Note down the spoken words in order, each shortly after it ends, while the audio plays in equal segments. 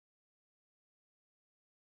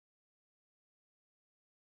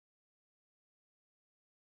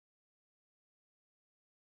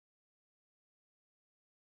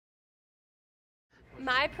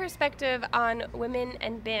My perspective on women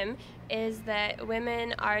and BIM is that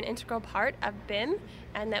women are an integral part of BIM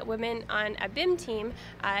and that women on a BIM team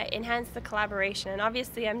enhance the collaboration. And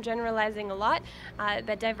obviously I'm generalizing a lot,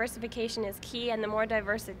 but diversification is key, and the more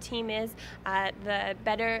diverse a team is, the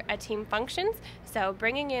better a team functions. So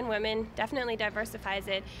bringing in women definitely diversifies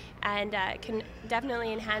it and can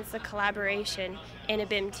definitely enhance the collaboration in a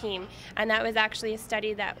BIM team. And that was actually a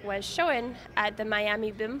study that was shown at the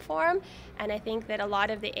Miami BIM Forum, and I think that a lot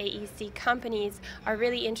of the AEC companies are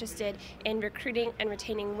really interested in recruiting and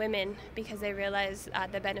retaining women because they realize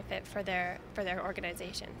the benefit for their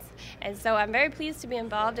organizations. And so I'm very pleased to be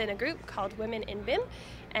involved in a group called Women in BIM.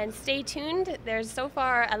 And stay tuned. There's so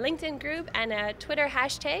far a LinkedIn group and a Twitter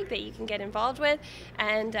hashtag that you can get involved with.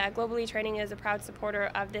 And Global eTraining is a proud supporter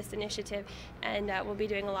of this initiative, and we'll be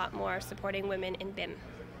doing a lot more supporting women in BIM.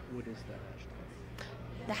 What is that hashtag?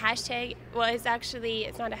 The hashtag, well,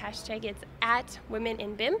 it's not a hashtag, it's @Women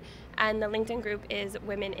in BIM, and the LinkedIn group is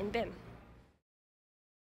Women in BIM.